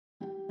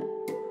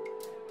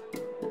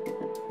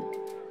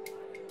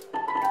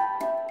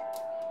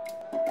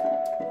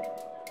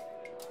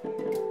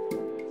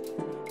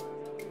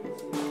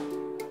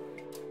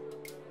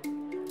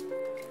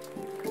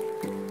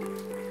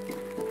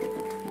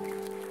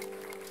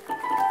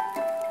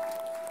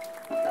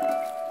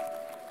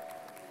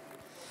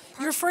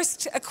your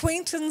first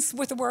acquaintance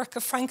with the work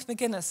of Frank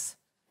McGuinness?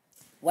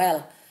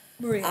 Well,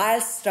 Maria. I'll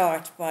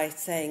start by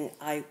saying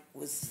I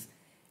was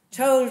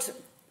told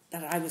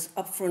that I was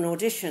up for an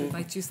audition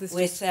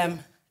with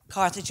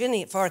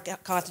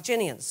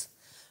Carthaginians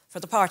for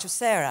the part of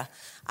Sarah.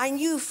 I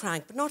knew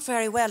Frank, but not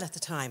very well at the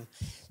time.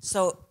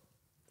 So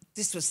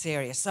this was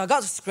serious. So I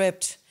got the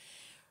script,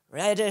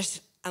 read it,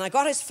 and I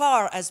got as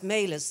far as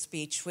Mayla's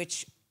speech,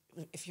 which,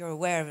 if you're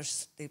aware of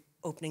it, the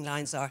opening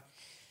lines are,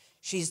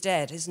 "She's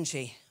dead, isn't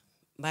she?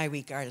 My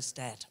wee girl is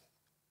dead."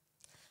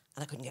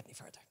 And I couldn't get any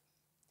further.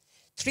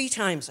 3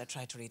 times I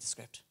tried to read the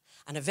script,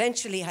 and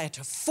eventually I had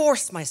to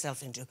force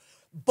myself into,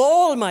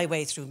 bawl my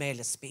way through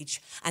Mayla's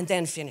speech, and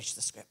then finish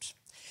the script.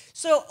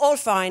 So, all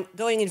fine,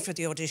 going in for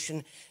the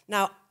audition.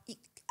 Now,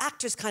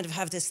 actors kind of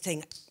have this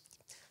thing,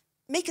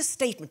 make a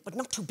statement, but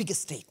not too big a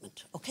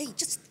statement, okay?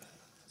 Just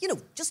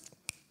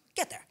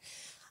get there.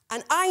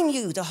 And I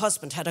knew the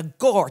husband had a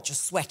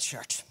gorgeous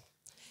sweatshirt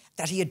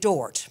that he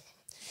adored.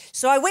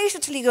 So I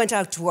waited till he went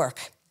out to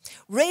work,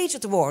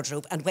 raided the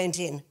wardrobe, and went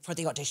in for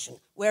the audition,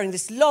 wearing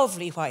this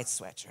lovely white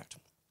sweatshirt.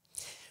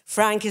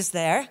 Frank is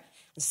there,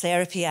 and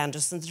Sarah P.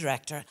 Anderson, the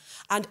director,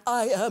 and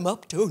I am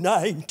up to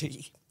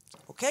 90,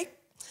 okay?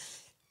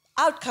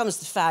 Out comes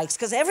the fags,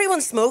 because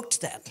everyone smoked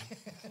then.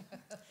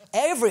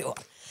 Everyone.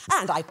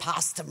 And I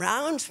passed them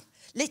round,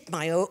 lit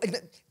my own,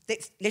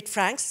 lit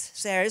Frank's,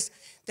 Sarah's,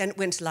 then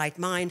went to light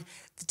mine.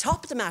 The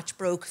top of the match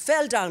broke,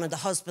 fell down on the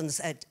husband's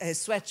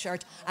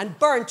sweatshirt and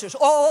burnt it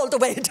all the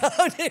way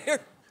down here.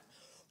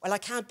 Well, I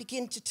can't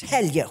begin to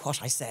tell you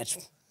what I said,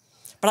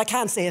 but I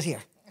can't say it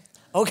here,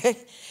 okay?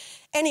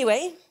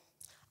 Anyway,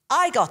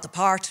 I got the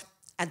part,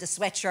 and the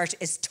sweatshirt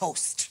is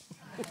toast.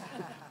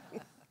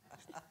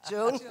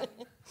 Joan?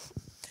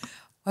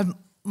 Well,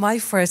 my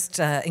first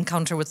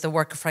encounter with the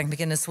work of Frank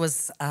McGuinness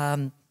was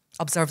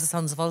Observe the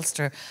Sons of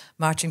Ulster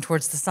marching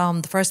towards the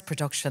Somme, the first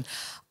production.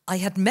 I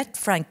had met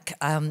Frank.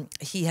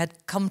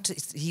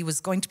 He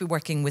was going to be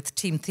working with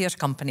Team Theatre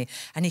Company,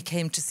 and he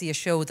came to see a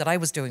show that I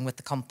was doing with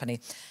the company.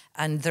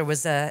 And there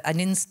was an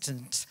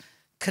instant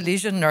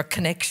collision or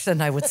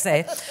connection, I would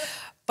say.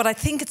 But I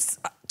think it's,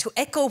 to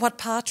echo what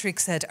Patrick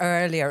said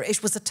earlier,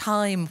 it was a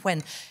time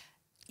when,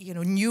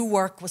 new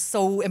work was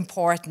so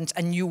important,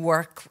 and new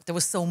work, there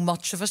was so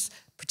much of it,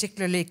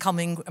 particularly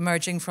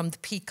emerging from the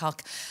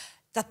Peacock,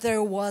 that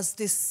there was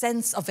this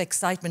sense of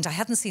excitement. I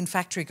hadn't seen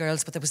Factory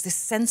Girls, but there was this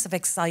sense of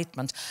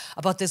excitement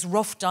about this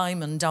rough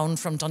diamond down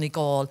from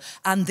Donegal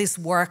and this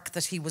work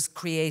that he was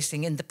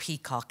creating in the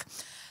Peacock.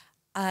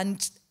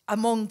 And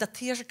among the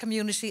theatre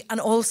community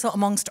and also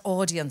amongst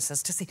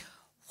audiences to see,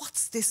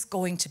 what's this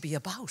going to be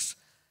about?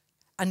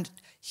 And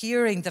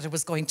hearing that it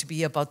was going to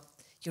be about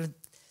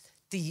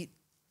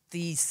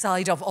the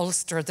side of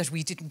Ulster that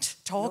we didn't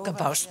talk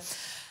about. Yes.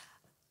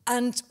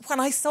 And when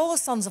I saw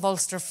Sons of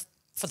Ulster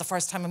for the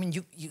first time, I mean,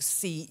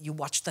 you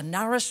watch the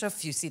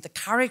narrative, you see the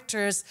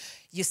characters,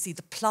 you see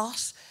the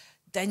plot,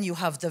 then you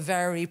have the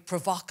very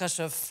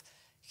provocative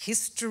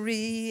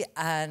history,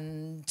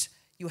 and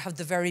you have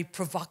the very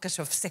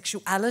provocative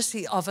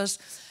sexuality of it.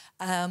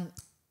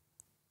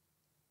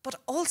 But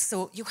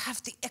also you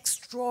have the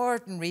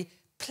extraordinary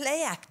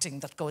play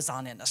acting that goes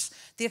on in it,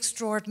 the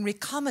extraordinary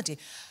comedy.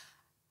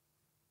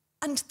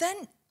 And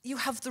then you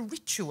have the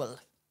ritual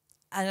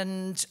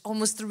and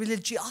almost the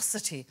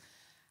religiosity.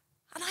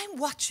 And I'm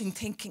watching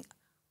thinking,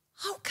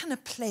 how can a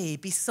play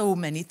be so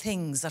many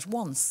things at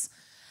once?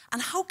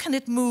 And how can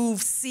it move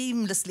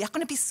seamlessly? How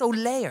can it be so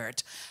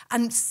layered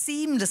and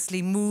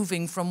seamlessly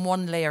moving from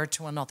one layer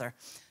to another?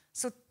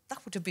 So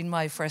that would have been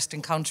my first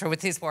encounter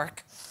with his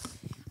work.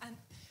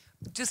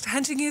 Just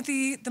handing you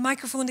the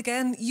microphone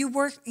again, you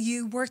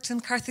worked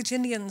in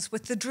Carthaginians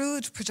with the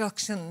Druid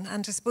production,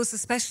 and I suppose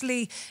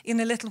especially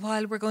in a little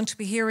while we're going to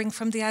be hearing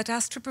from the Ad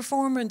Astra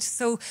performance.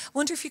 So I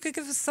wonder if you could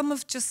give us some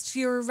of just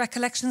your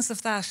recollections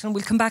of that, and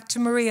we'll come back to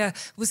Maria,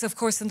 who was of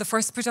course in the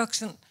first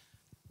production.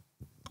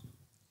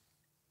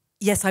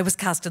 Yes, I was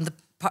cast in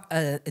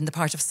the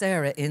part of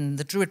Sarah in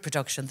the Druid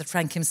production that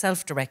Frank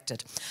himself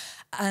directed.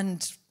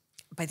 And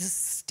by this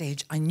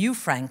stage, I knew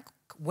Frank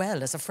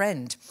well as a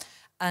friend.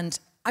 And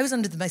I was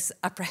under the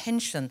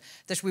misapprehension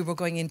that we were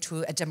going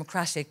into a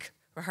democratic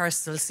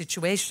rehearsal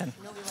situation.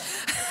 No, we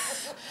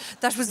weren't.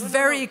 That was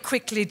very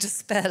quickly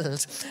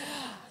dispelled.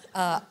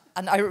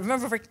 And I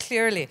remember very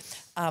clearly,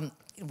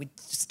 we'd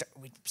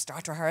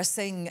start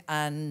rehearsing,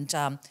 and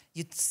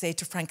you'd say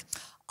to Frank,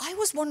 I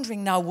was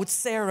wondering now, would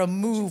Sarah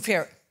move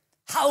here?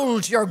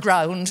 Hold your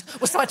ground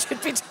was what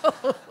you'd be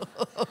told.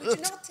 Did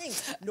you not think?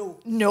 No.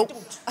 No.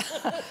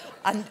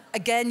 And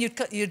again,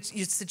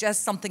 you'd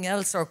suggest something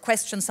else or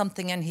question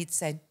something, and he'd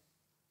say,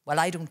 well,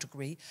 I don't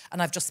agree,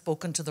 and I've just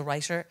spoken to the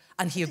writer,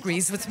 and he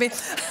agrees with me.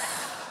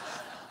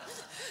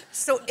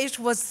 So it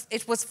was,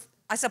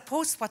 I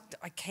suppose what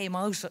I came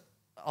out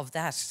of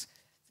that,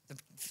 the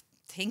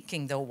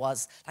thinking though,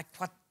 was like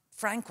what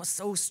Frank was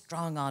so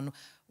strong on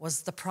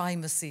was the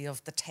primacy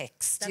of the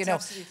text, That's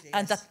absolutely,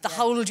 and yes. that the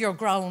hold your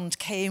ground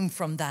came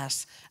from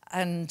that.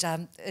 And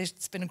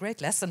it's been a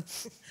great lesson.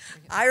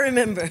 I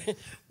remember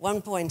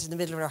one point in the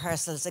middle of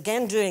rehearsals,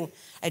 again doing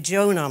a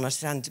Joan on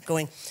it and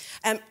going,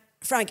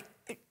 Frank,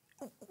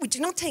 would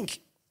you not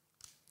think?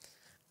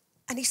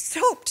 And he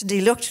stopped and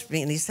he looked at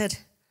me and he said,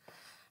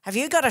 have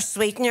you got a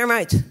sweet in your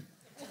mouth?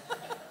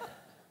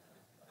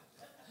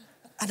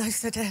 And I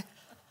said,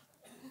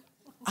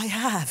 I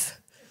have.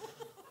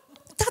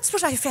 That's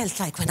what I felt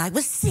like when I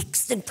was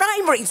 6 in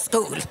primary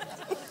school.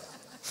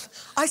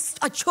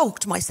 I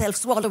choked myself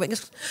swallowing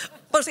it.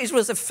 But it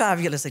was a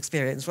fabulous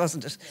experience,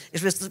 wasn't it?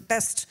 It was the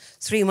best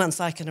 3 months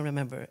I can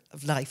remember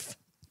of life.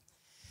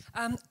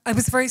 I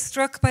was very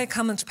struck by a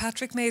comment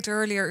Patrick made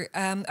earlier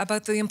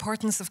about the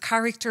importance of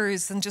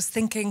characters, and just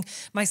thinking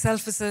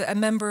myself as a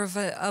member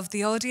of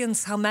the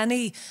audience, how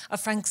many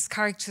of Frank's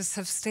characters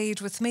have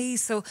stayed with me.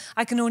 So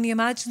I can only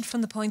imagine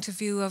from the point of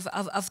view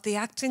of the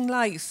acting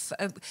life.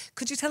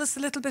 Could you tell us a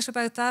little bit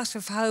about that,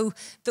 of how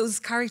those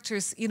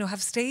characters, you know,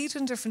 have stayed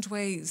in different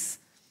ways?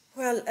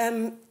 Well,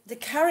 the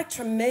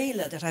character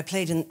Mela that I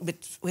played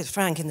with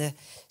Frank in the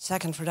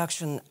second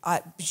production,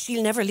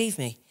 she'll never leave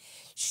me.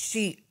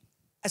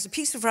 As a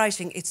piece of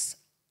writing, it's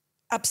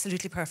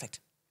absolutely perfect.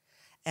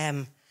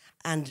 And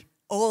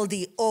all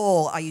the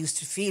awe I used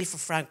to feel for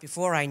Frank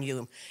before I knew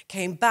him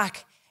came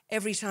back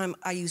every time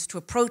I used to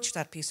approach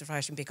that piece of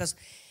writing, because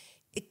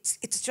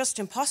it's just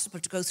impossible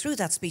to go through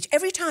that speech.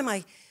 Every time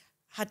I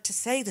had to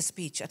say the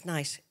speech at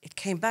night, it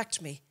came back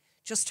to me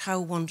just how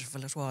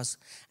wonderful it was.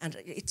 And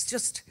it's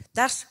just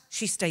that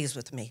she stays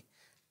with me.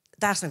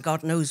 That, and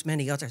God knows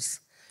many others.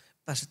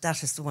 But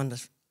that is the one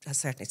that has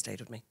certainly stayed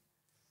with me.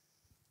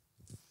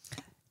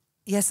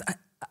 Yes,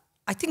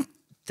 I think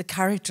the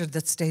character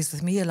that stays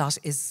with me a lot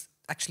is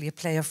actually a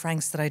play of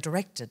Frank's that I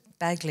directed,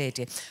 Bag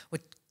Lady,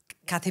 with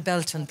Kathy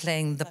Belton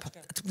playing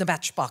the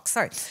Matchbox.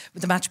 Sorry,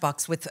 with the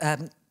Matchbox, with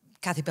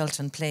Kathy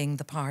Belton playing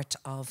the part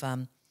of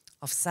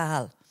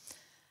Sal.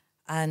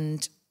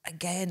 And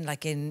again,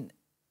 like in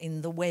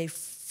the way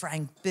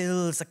Frank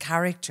builds a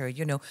character,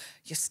 you know,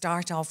 you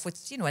start off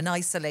with, you know, an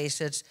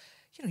isolated,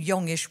 you know,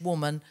 youngish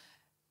woman,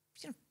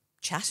 you know,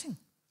 chatting.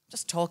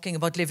 Just talking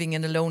about living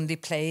in a lonely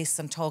place,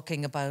 and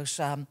talking about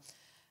a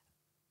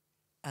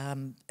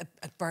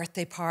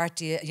birthday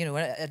party, you know,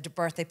 a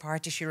birthday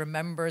party she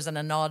remembers, and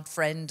an odd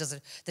friend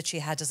that she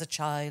had as a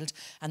child,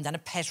 and then a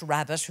pet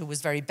rabbit who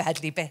was very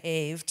badly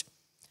behaved.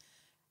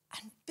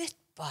 And bit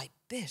by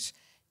bit,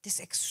 this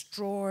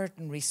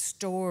extraordinary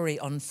story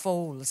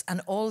unfolds,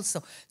 and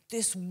also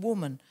this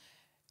woman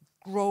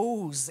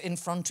grows in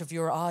front of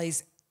your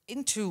eyes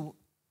into,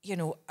 you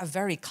know, a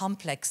very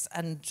complex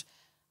and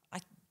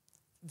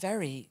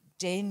very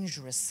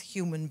dangerous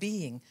human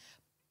being,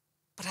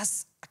 but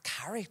as a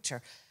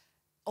character,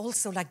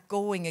 also like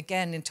going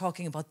again and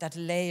talking about that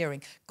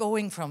layering,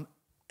 going from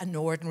an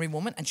ordinary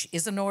woman, and she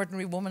is an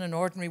ordinary woman, an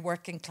ordinary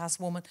working class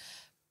woman,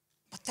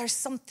 but there's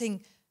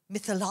something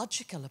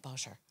mythological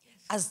about her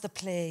as the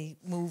play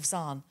moves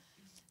on.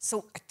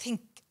 So I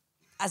think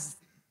as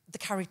the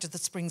character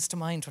that springs to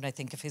mind when I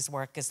think of his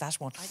work is that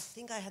one. I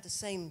think I had the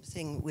same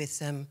thing with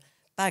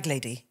Bag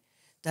Lady,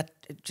 that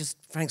just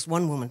Frank's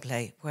one-woman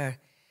play, where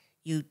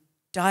you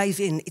dive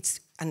in,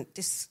 and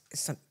this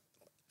is a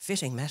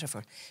fitting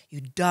metaphor, you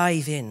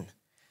dive in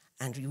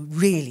and you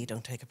really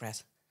don't take a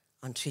breath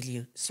until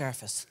you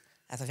surface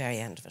at the very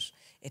end of it.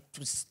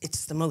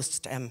 It's the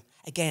most,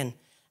 again,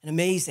 an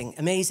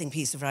amazing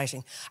piece of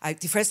writing.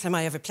 The first time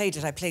I ever played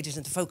it, I played it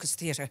in the Focus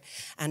Theatre,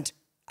 and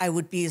I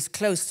would be as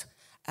close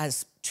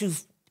as 2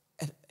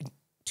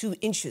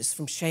 inches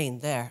from Shane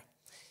there,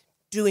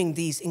 doing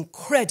these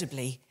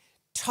incredibly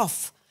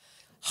tough,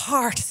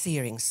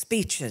 heart-searing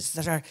speeches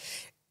that are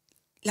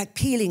like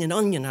peeling an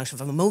onion out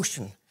of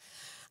emotion.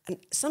 And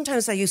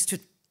sometimes I used to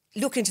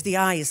look into the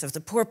eyes of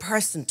the poor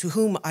person to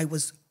whom I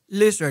was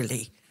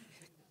literally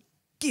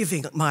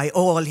giving my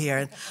all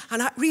here.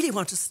 And I really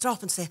want to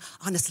stop and say,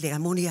 honestly,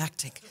 I'm only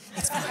acting.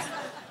 It's fine.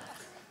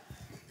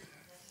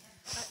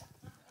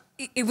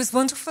 It was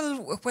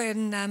wonderful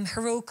when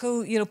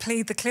Hiroko, you know,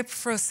 played the clip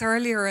for us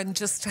earlier, and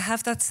just to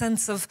have that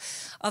sense of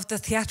the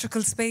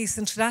theatrical space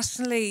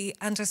internationally.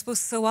 And I suppose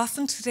so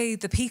often today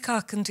the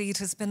peacock indeed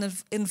has been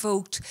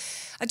invoked.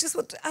 I just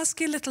want to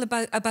ask you a little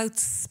about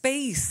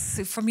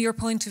space from your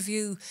point of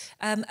view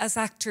as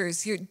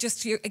actors. Your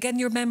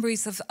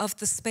memories of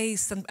the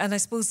space, and I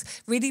suppose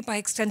really by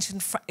extension,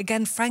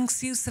 again,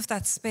 Frank's use of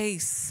that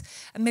space,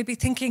 and maybe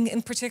thinking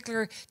in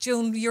particular,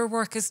 Joan, your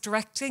work as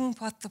directing.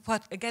 What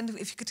again?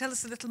 If you could tell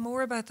us a little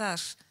more about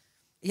that.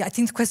 Yeah, I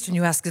think the question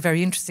you ask is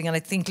very interesting, and I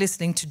think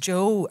listening to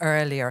Joe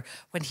earlier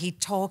when he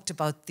talked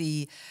about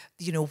the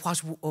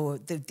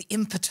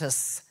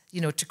impetus, you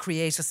know, to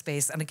create a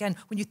space. And again,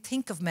 when you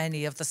think of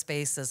many of the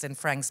spaces in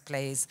Frank's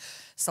plays,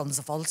 Sons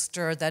of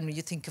Ulster, then when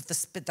you think of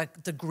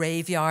the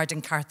graveyard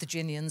in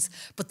Carthaginians,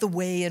 but the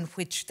way in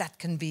which that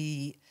can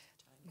be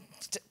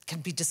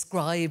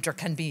described or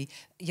can be,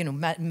 you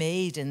know,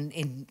 made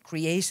and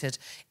created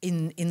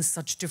in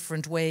such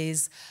different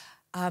ways.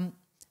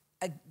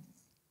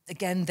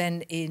 Again,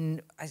 then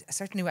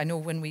I know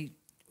when we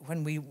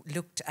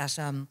looked at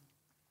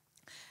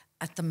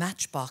the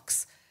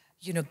Matchbox,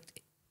 you know,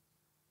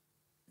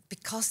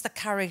 because the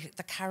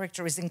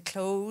character is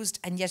enclosed,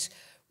 and yet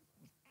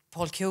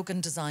Paul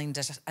Keoghan designed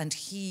it, and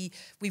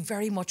we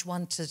very much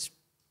wanted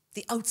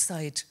the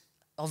outside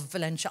of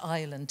Valentia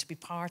Island to be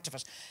part of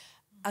it.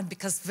 And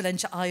because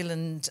Valentia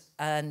Island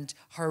and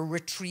her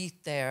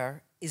retreat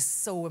there is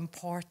so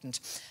important,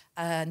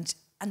 and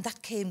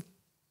that came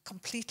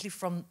completely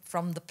from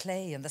the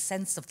play and the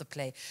sense of the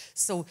play.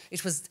 So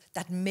it was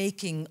that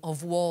making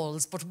of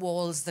walls, but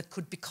walls that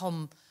could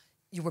become,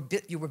 you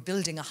were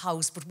building a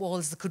house, but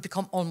walls that could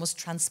become almost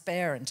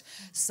transparent,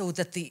 so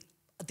that the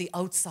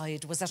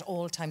outside was at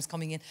all times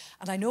coming in.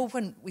 And I know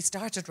when we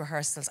started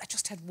rehearsals, I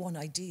just had one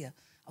idea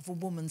of a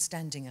woman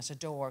standing at a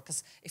door,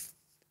 because if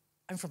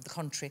I'm from the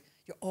country,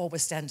 you're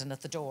always standing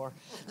at the door,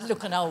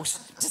 looking out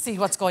to see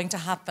what's going to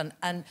happen.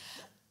 And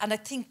I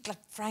think,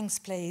 like Frank's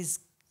plays,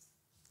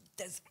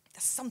 there's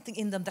something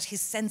in them that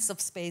his sense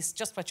of space,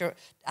 just what you're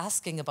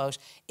asking about,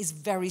 is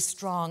very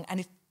strong.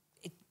 And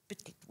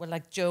well,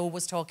 like Joe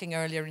was talking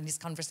earlier in his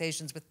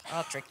conversations with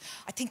Patrick,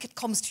 I think it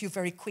comes to you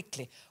very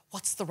quickly.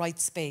 What's the right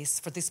space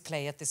for this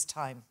play at this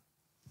time?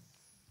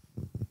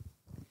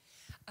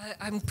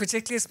 I'm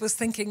particularly, I suppose,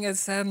 thinking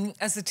as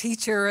a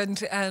teacher,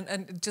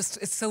 and just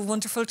it's so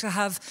wonderful to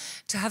have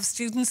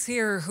students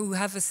here who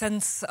have a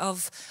sense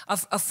of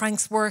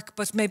Frank's work,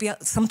 but maybe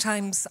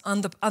sometimes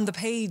on the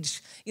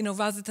page, you know,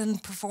 rather than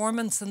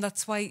performance, and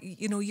that's why,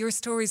 you know, your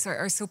stories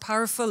are so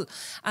powerful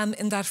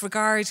in that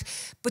regard.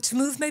 But to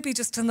move maybe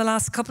just in the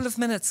last couple of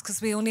minutes,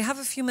 because we only have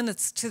a few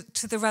minutes,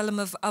 to the realm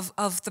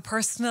of the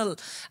personal.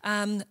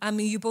 I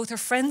mean, you both are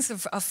friends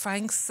of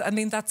Frank's. I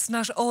mean, that's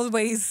not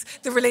always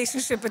the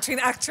relationship between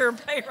actor and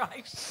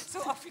playwright. So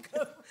off you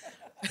go.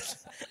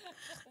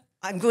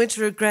 I'm going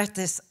to regret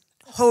this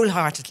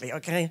wholeheartedly,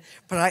 okay?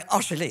 But I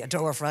utterly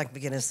adore Frank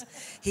McGuinness.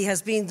 He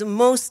has been the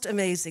most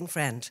amazing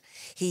friend.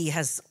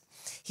 He's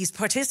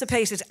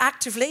participated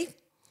actively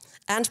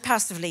and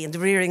passively in the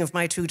rearing of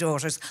my two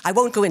daughters. I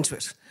won't go into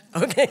it,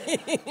 okay?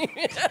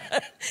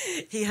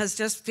 He has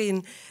just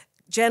been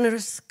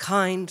generous,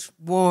 kind,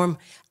 warm,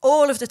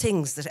 all of the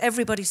things that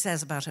everybody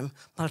says about him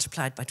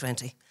multiplied by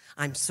 20.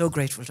 I'm so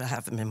grateful to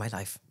have him in my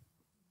life.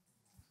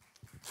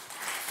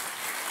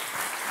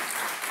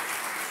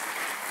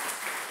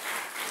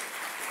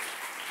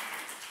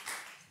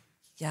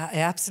 Yeah, I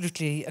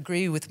absolutely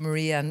agree with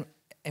Maria and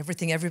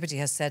everything everybody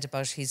has said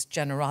about his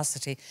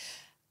generosity.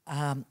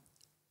 And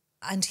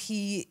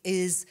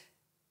he's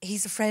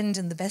a friend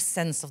in the best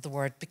sense of the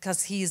word,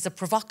 because he is a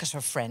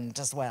provocative friend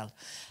as well.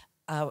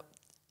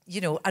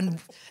 You know, and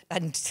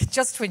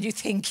just when you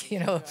think, you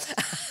know,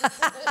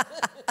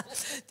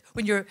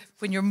 when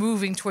you're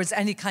moving towards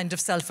any kind of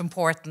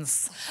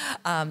self-importance,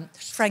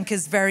 Frank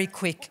is very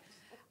quick.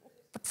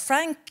 But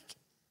Frank,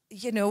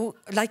 you know,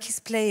 like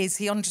his plays,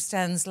 he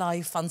understands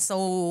life on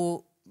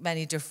so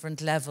many different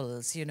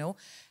levels, you know,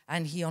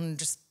 and he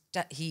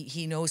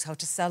knows how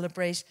to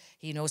celebrate,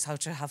 he knows how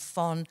to have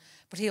fun,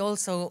 but he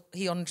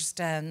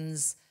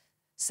understands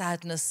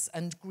sadness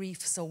and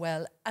grief so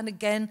well. And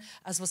again,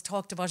 as was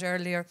talked about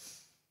earlier,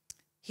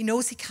 he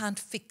knows he can't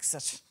fix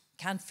it,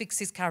 can't fix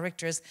his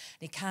characters, and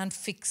he can't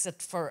fix it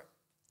for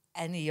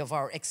any of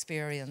our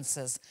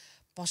experiences,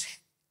 but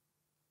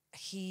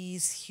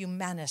his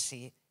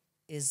humanity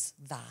is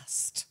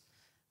vast.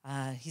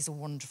 He's a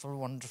wonderful,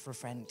 wonderful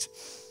friend.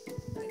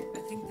 I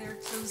think they're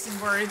closing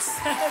words.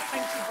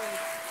 Thank you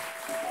both.